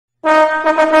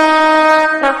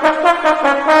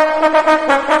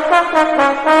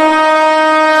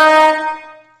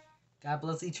God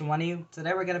bless each and one of you.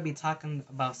 Today we're going to be talking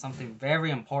about something very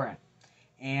important.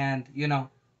 And,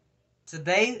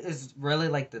 today is really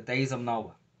like the days of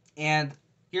Noah. And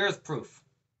here's proof.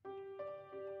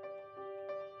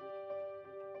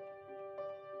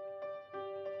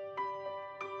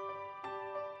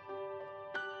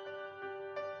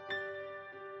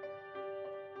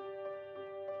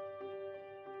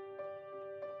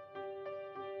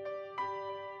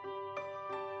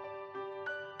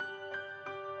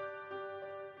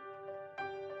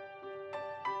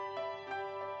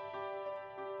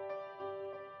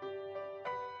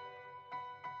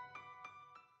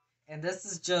 And this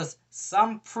is just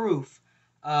some proof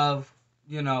of,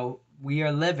 we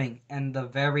are living in the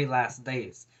very last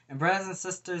days. And brothers and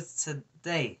sisters,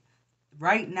 today,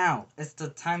 right now, is the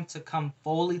time to come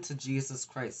fully to Jesus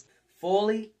Christ.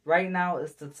 Fully, right now,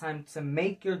 is the time to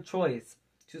make your choice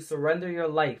to surrender your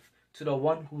life to the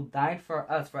one who died for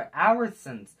us, for our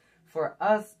sins, for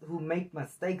us who make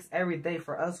mistakes every day,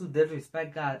 for us who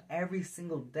disrespect God every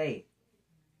single day.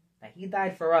 That He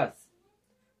died for us,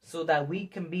 so that we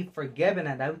can be forgiven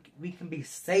and that we can be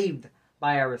saved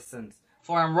by our sins.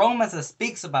 For in Romans it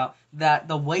speaks about that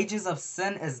the wages of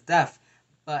sin is death,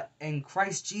 but in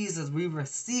Christ Jesus we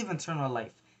receive eternal life.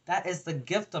 That is the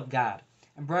gift of God.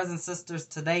 And brothers and sisters,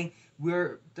 today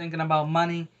we're thinking about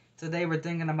money. Today we're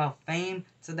thinking about fame.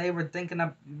 Today we're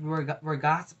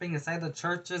gossiping inside the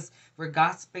churches. We're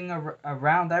gossiping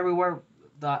around everywhere.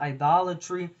 The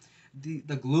idolatry,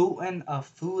 the gluten of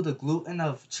food, the gluten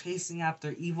of chasing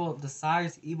after evil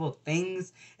desires, evil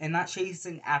things, and not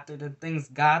chasing after the things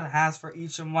God has for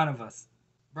each and one of us.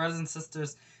 Brothers and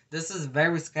sisters, this is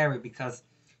very scary because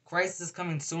Christ is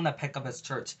coming soon to pick up His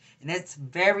church. And it's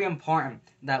very important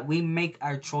that we make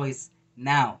our choice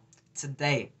now,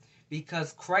 today.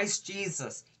 Because Christ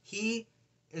Jesus, He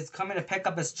is coming to pick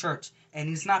up His church. And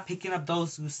He's not picking up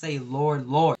those who say, Lord,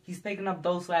 Lord. He's picking up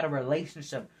those who had a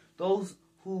relationship. Those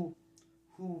who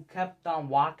kept on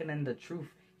walking in the truth.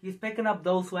 He's picking up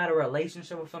those who had a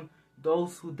relationship with Him,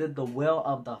 those who did the will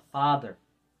of the Father.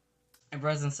 And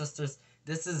brothers and sisters,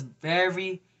 this is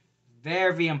very,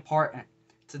 very important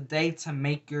today to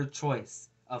make your choice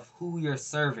of who you're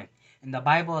serving. In the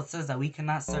Bible, it says that we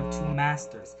cannot serve two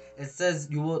masters. It says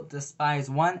you will despise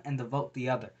one and devote the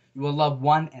other. You will love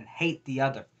one and hate the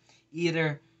other.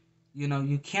 Either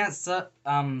you can't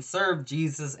serve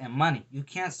Jesus and money. You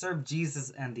can't serve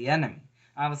Jesus and the enemy.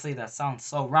 Obviously, that sounds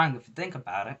so wrong if you think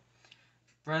about it.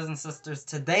 Brothers and sisters,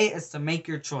 today is to make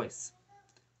your choice.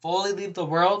 Fully leave the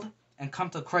world and come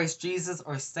to Christ Jesus,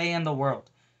 or stay in the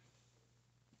world.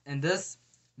 And this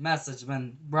message has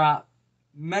been brought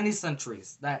many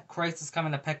centuries that Christ is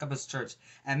coming to pick up His church.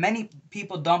 And many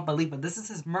people don't believe, but this is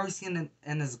His mercy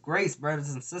and His grace,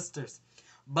 brothers and sisters.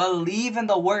 Believe in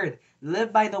the Word,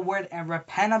 live by the Word, and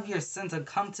repent of your sins and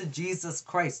come to Jesus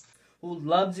Christ, who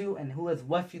loves you and who is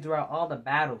with you throughout all the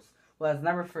battles, who has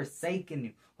never forsaken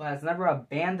you, who has never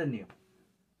abandoned you.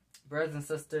 Brothers and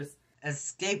sisters,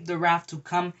 escape the wrath to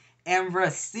come and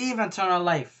receive eternal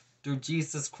life through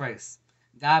Jesus Christ.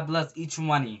 God bless each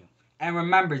one of you. And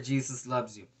remember, Jesus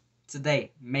loves you.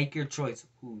 Today, make your choice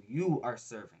who you are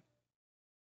serving.